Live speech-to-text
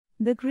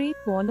The Great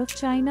Wall of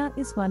China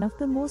is one of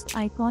the most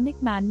iconic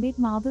man-made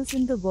marvels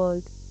in the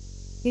world.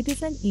 It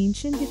is an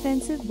ancient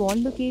defensive wall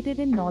located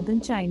in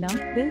northern China,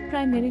 built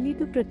primarily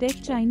to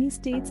protect Chinese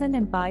states and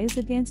empires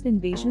against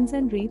invasions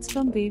and raids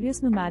from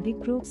various nomadic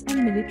groups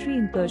and military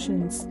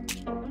incursions.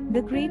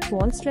 The Great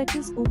Wall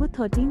stretches over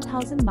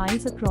 13,000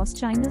 miles across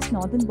China's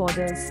northern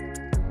borders.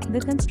 The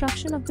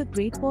construction of the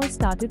Great Wall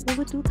started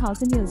over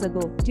 2,000 years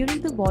ago,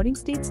 during the Warring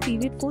States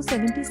period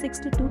 476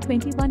 to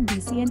 221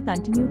 BC and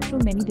continued through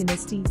many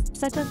dynasties,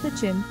 such as the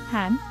Qin,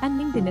 Han, and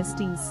Ming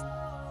dynasties.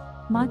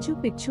 Machu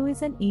Picchu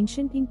is an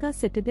ancient Inca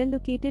citadel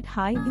located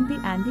high in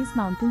the Andes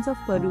Mountains of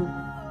Peru.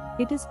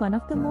 It is one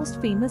of the most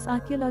famous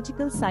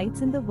archaeological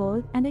sites in the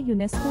world and a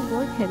UNESCO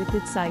World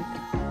Heritage Site.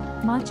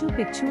 Machu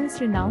Picchu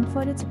is renowned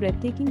for its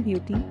breathtaking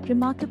beauty,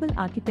 remarkable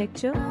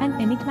architecture, and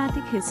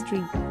enigmatic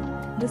history.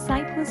 The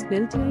site was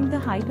built during the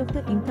height of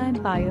the Inca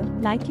Empire,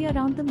 likely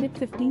around the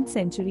mid-15th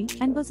century,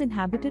 and was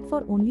inhabited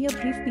for only a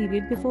brief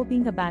period before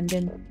being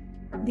abandoned.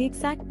 The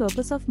exact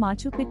purpose of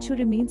Machu Picchu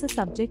remains a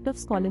subject of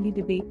scholarly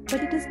debate,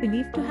 but it is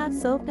believed to have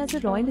served as a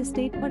royal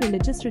estate or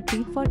religious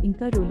retreat for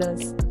Inca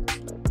rulers.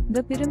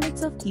 The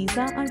pyramids of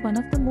Giza are one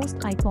of the most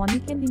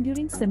iconic and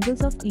enduring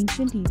symbols of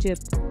ancient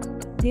Egypt.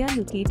 They are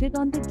located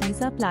on the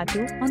Giza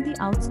Plateau, on the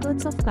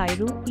outskirts of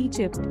Cairo,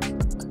 Egypt.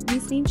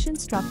 These ancient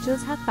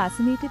structures have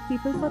fascinated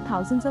people for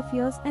thousands of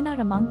years and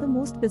are among the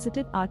most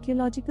visited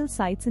archaeological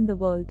sites in the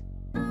world.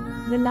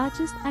 The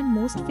largest and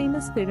most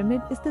famous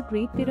pyramid is the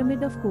Great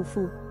Pyramid of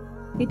Khufu.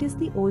 It is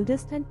the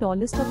oldest and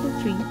tallest of the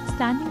three,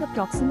 standing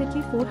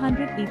approximately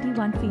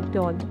 481 feet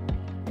tall.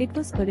 It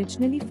was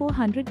originally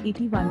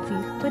 481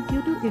 feet, but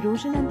due to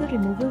erosion and the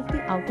removal of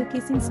the outer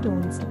casing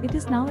stones, it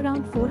is now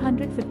around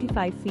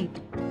 455 feet.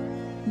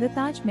 The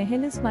Taj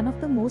Mahal is one of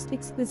the most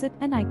exquisite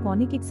and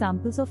iconic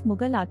examples of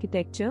Mughal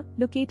architecture,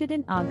 located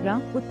in Agra,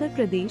 Uttar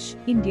Pradesh,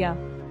 India.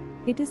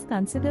 It is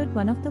considered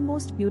one of the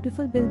most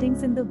beautiful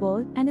buildings in the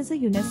world and is a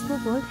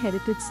UNESCO World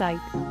Heritage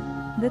Site.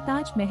 The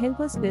Taj Mahal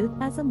was built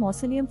as a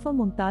mausoleum for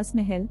Mumtaz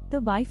Mahal,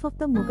 the wife of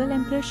the Mughal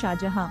Emperor Shah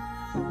Jahan.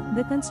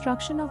 The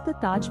construction of the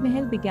Taj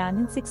Mahal began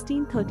in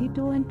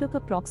 1632 and took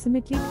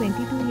approximately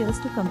 22 years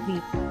to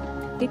complete.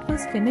 It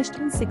was finished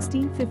in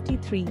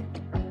 1653.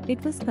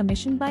 It was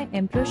commissioned by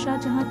Emperor Shah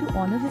Jahan to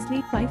honor his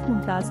late wife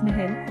Mumtaz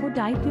Mahal, who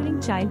died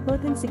during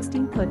childbirth in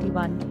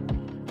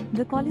 1631.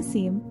 The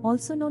Colosseum,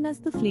 also known as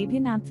the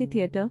Flavian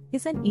Amphitheatre,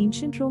 is an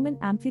ancient Roman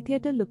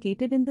amphitheatre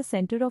located in the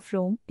center of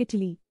Rome,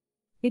 Italy.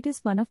 It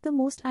is one of the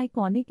most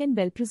iconic and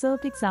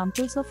well-preserved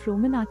examples of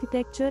Roman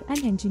architecture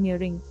and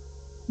engineering.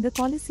 The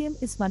Colosseum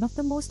is one of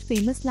the most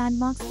famous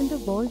landmarks in the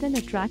world and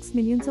attracts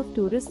millions of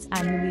tourists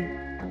annually.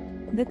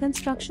 The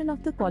construction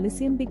of the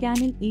Colosseum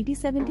began in AD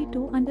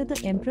 72 under the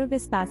Emperor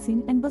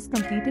Vespasian and was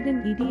completed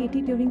in AD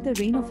 80 during the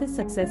reign of his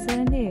successor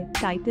and heir,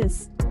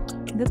 Titus.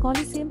 The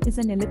Colosseum is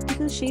an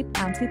elliptical-shaped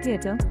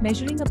amphitheatre,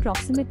 measuring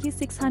approximately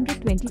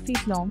 620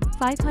 feet long,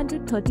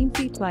 513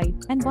 feet wide,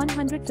 and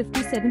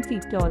 157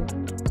 feet tall.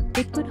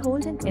 It could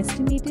hold an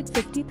estimated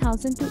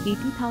 50,000 to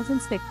 80,000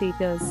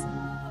 spectators.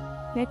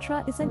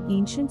 Petra is an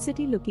ancient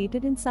city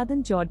located in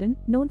southern Jordan,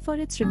 known for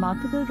its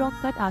remarkable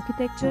rock-cut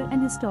architecture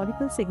and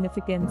historical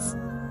significance.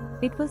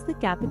 It was the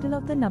capital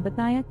of the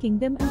Nabatean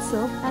kingdom and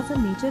served as a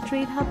major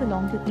trade hub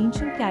along the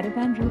ancient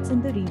caravan routes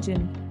in the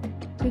region.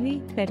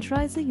 Today,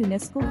 Petra is a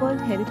UNESCO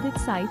World Heritage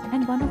Site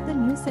and one of the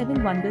new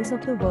 7 wonders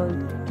of the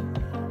world.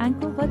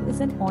 Angkor Wat is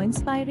an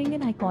awe-inspiring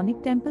and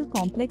iconic temple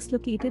complex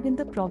located in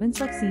the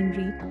province of Siem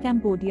Reap,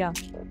 Cambodia.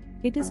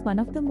 It is one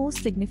of the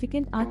most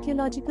significant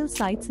archaeological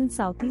sites in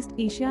Southeast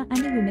Asia and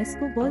a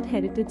UNESCO World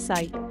Heritage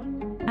Site.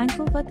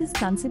 Angkor Wat is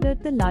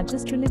considered the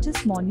largest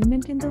religious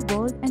monument in the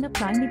world and a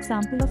prime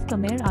example of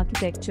Khmer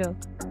architecture.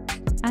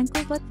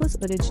 Angkor Wat was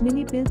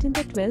originally built in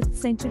the 12th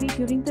century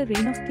during the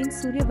reign of King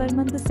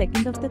Suryavarman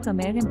II of the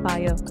Khmer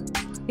Empire.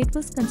 It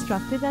was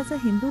constructed as a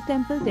Hindu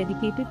temple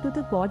dedicated to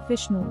the god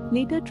Vishnu,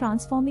 later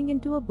transforming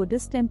into a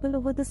Buddhist temple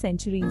over the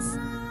centuries.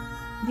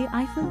 The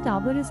Eiffel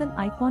Tower is an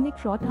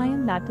iconic wrought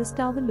iron lattice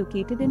tower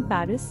located in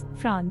Paris,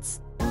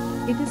 France.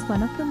 It is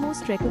one of the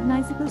most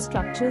recognizable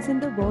structures in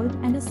the world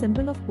and a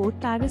symbol of both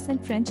Paris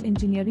and French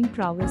engineering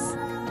prowess.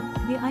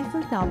 The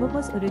Eiffel Tower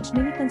was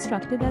originally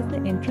constructed as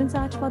the entrance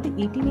arch for the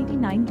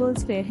 1889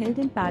 World's Fair held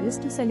in Paris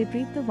to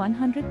celebrate the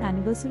 100th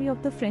anniversary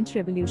of the French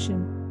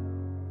Revolution.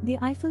 The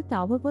Eiffel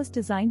Tower was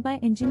designed by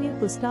engineer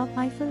Gustave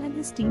Eiffel and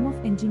his team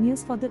of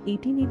engineers for the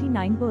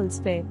 1889 World's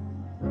Fair.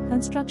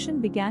 Construction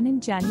began in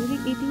January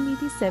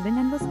 1887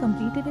 and was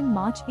completed in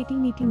March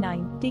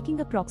 1889, taking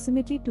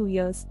approximately 2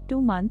 years,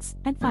 2 months,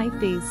 and 5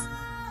 days.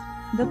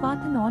 The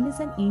Parthenon is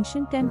an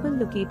ancient temple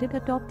located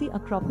atop the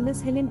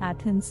Acropolis Hill in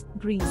Athens,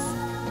 Greece.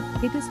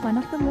 It is one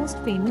of the most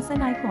famous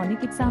and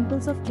iconic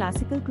examples of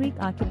classical Greek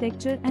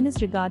architecture and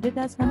is regarded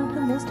as one of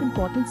the most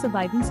important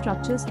surviving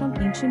structures from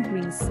ancient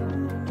Greece.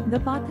 The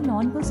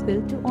Parthenon was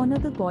built to honor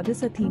the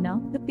goddess Athena,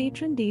 the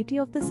patron deity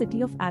of the city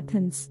of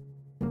Athens.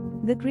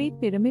 The Great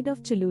Pyramid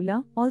of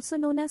Cholula, also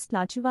known as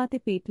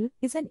Tlahuatepetl,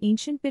 is an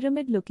ancient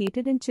pyramid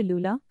located in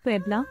Cholula,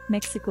 Puebla,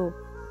 Mexico.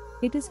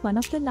 It is one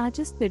of the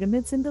largest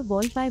pyramids in the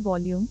world by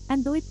volume,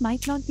 and though it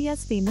might not be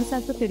as famous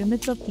as the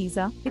pyramids of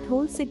Giza, it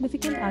holds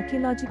significant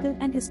archaeological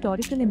and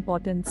historical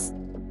importance.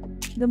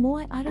 The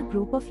moai are a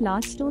group of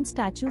large stone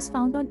statues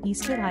found on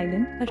Easter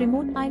Island, a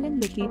remote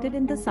island located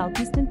in the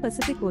southeastern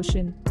Pacific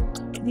Ocean.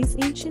 These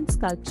ancient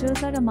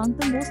sculptures are among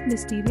the most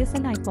mysterious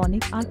and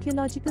iconic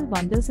archaeological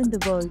wonders in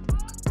the world.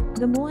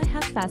 The moai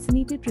have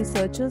fascinated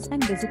researchers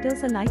and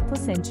visitors alike for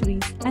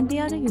centuries, and they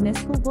are a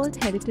UNESCO World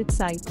Heritage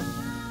Site.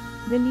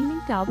 The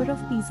Leaning Tower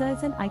of Pisa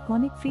is an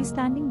iconic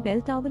freestanding bell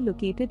tower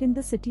located in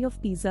the city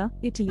of Pisa,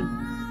 Italy.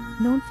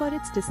 Known for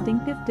its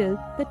distinctive tilt,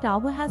 the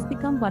tower has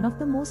become one of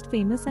the most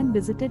famous and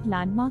visited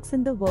landmarks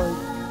in the world.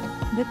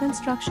 The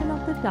construction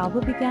of the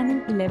tower began in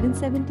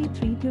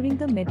 1173 during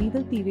the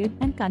medieval period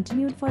and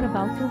continued for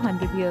about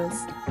 200 years.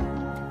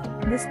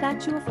 The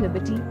Statue of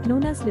Liberty,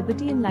 known as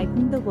Liberty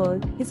Enlightening the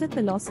World, is a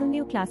colossal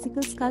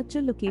neoclassical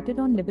sculpture located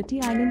on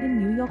Liberty Island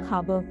in New York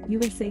Harbor,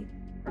 USA.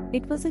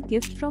 It was a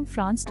gift from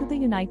France to the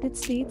United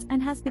States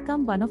and has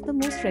become one of the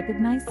most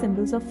recognized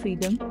symbols of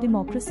freedom,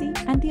 democracy,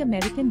 and the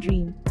American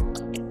dream.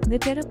 The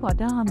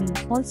Terracotta Army,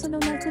 also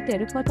known as the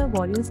Terracotta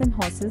Warriors and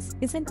Horses,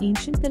 is an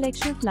ancient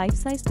collection of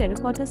life-size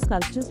terracotta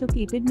sculptures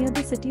located near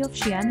the city of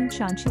Xi'an in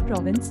Shanxi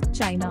Province,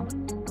 China.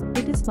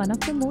 It is one of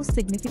the most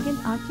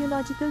significant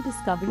archaeological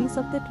discoveries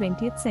of the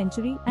 20th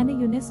century and a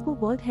UNESCO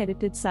World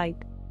Heritage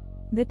Site.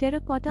 The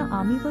Terracotta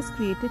Army was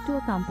created to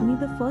accompany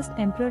the first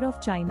emperor of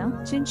China,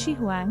 Qin Shi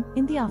Huang,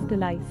 in the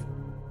afterlife.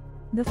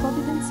 The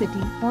Forbidden City,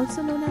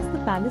 also known as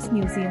the Palace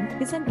Museum,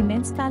 is an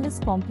immense palace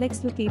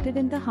complex located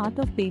in the heart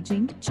of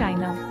Beijing,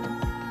 China.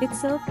 It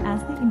served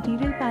as the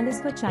imperial palace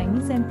for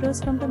Chinese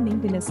emperors from the Ming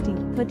Dynasty,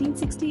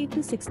 1368 to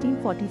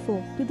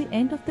 1644, to the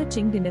end of the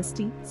Qing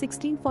Dynasty,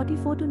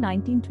 1644 to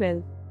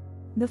 1912.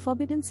 The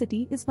Forbidden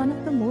City is one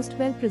of the most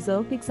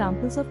well-preserved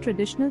examples of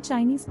traditional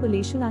Chinese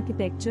palatial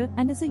architecture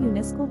and is a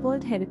UNESCO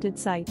World Heritage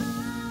Site.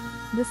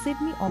 The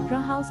Sydney Opera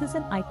House is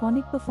an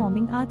iconic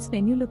performing arts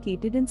venue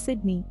located in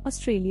Sydney,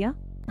 Australia.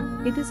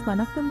 It is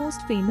one of the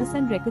most famous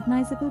and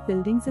recognizable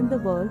buildings in the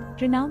world,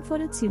 renowned for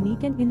its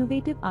unique and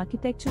innovative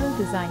architectural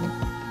design.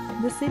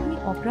 The Sydney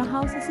Opera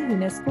House is a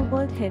UNESCO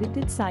World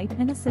Heritage Site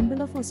and a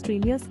symbol of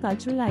Australia's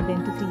cultural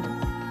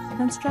identity.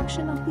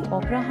 Construction of the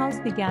Opera House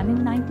began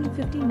in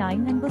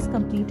 1959 and was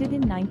completed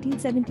in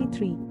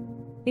 1973.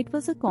 It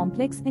was a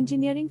complex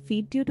engineering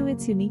feat due to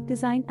its unique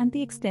design and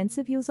the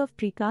extensive use of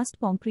precast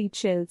concrete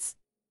shells.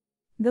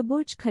 The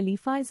Burj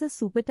Khalifa is a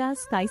super-tall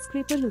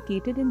skyscraper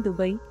located in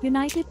Dubai,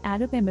 United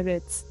Arab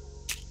Emirates.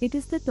 It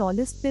is the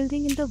tallest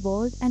building in the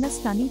world and a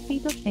stunning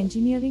feat of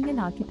engineering and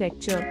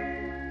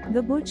architecture.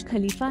 The Burj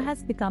Khalifa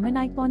has become an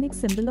iconic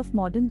symbol of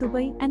modern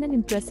Dubai and an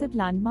impressive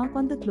landmark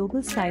on the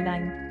global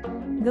skyline.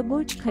 The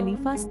Burj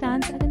Khalifa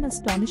stands at an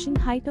astonishing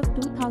height of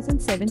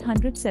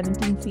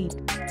 2,717 feet.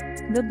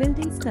 The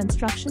building's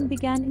construction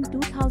began in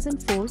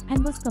 2004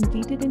 and was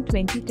completed in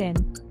 2010.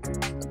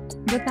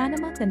 The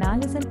Panama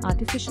Canal is an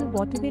artificial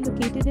waterway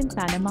located in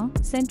Panama,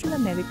 Central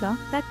America,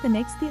 that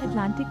connects the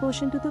Atlantic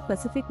Ocean to the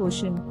Pacific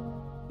Ocean.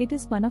 It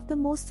is one of the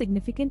most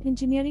significant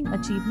engineering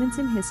achievements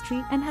in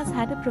history and has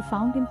had a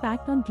profound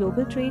impact on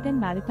global trade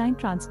and maritime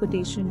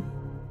transportation.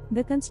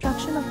 The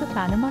construction of the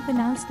Panama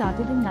Canal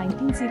started in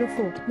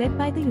 1904, led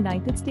by the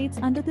United States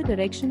under the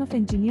direction of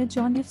engineer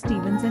John F.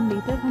 Stevens and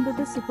later under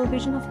the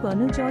supervision of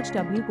Colonel George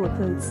W.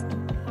 Goethals.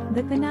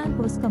 The canal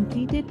was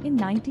completed in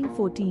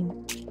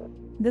 1914.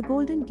 The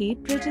Golden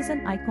Gate Bridge is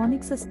an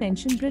iconic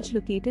suspension bridge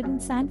located in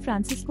San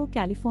Francisco,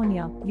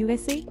 California,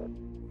 USA.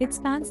 It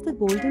spans the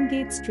Golden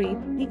Gate Strait,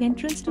 the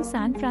entrance to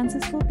San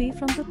Francisco Bay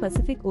from the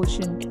Pacific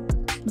Ocean.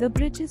 The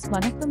bridge is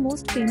one of the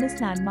most famous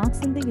landmarks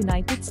in the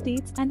United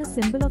States and a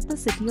symbol of the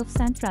city of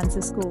San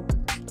Francisco.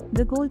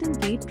 The Golden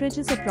Gate Bridge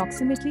is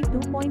approximately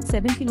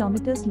 2.7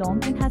 kilometers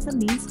long and has a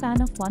mean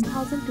span of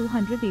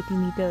 1,280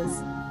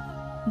 meters.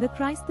 The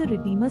Christ the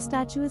Redeemer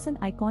statue is an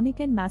iconic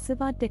and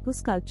massive Art Deco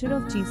sculpture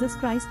of Jesus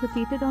Christ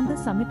located on the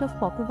summit of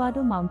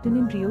Corcovado Mountain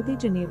in Rio de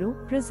Janeiro,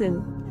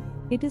 Brazil.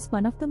 It is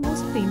one of the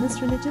most famous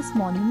religious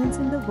monuments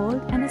in the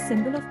world and a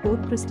symbol of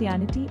both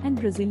Christianity and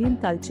Brazilian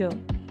culture.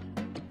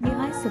 The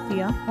Hagia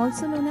Sophia,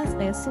 also known as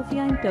Hagia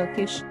Sophia in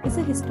Turkish, is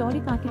a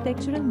historic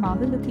architectural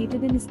marvel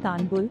located in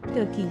Istanbul,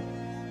 Turkey.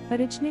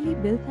 Originally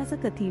built as a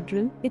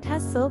cathedral, it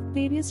has served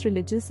various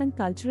religious and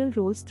cultural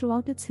roles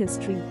throughout its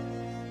history.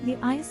 The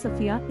Hagia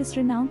Sophia is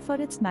renowned for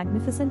its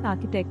magnificent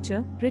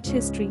architecture, rich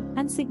history,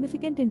 and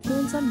significant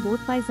influence on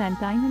both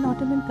Byzantine and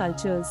Ottoman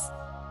cultures.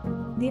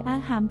 The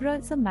Alhambra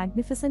is a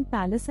magnificent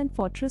palace and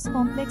fortress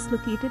complex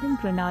located in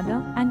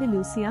Granada,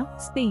 Andalusia,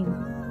 Spain.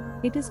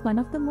 It is one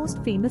of the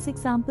most famous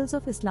examples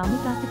of Islamic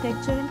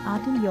architecture and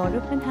art in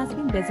Europe and has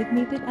been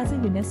designated as a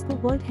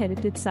UNESCO World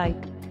Heritage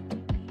Site.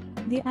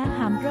 The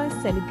Alhambra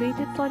is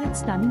celebrated for its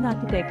stunning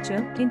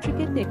architecture,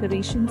 intricate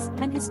decorations,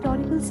 and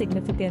historical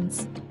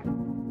significance.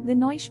 The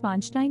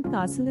Neuschwanstein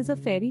Castle is a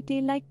fairy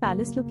tale-like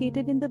palace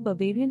located in the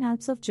Bavarian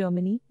Alps of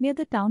Germany, near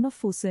the town of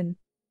Füssen.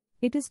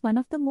 It is one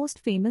of the most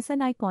famous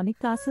and iconic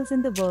castles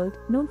in the world,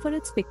 known for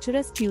its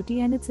picturesque beauty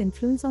and its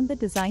influence on the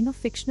design of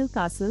fictional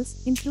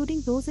castles,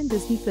 including those in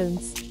Disney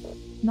films.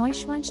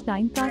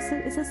 Neuschwanstein Castle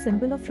is a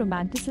symbol of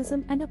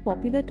romanticism and a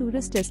popular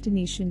tourist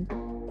destination.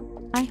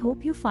 I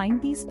hope you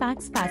find these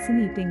facts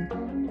fascinating.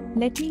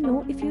 Let me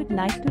know if you'd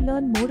like to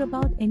learn more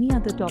about any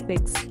other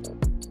topics.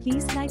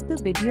 Please like the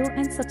video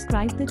and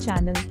subscribe the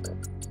channel.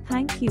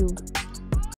 Thank you.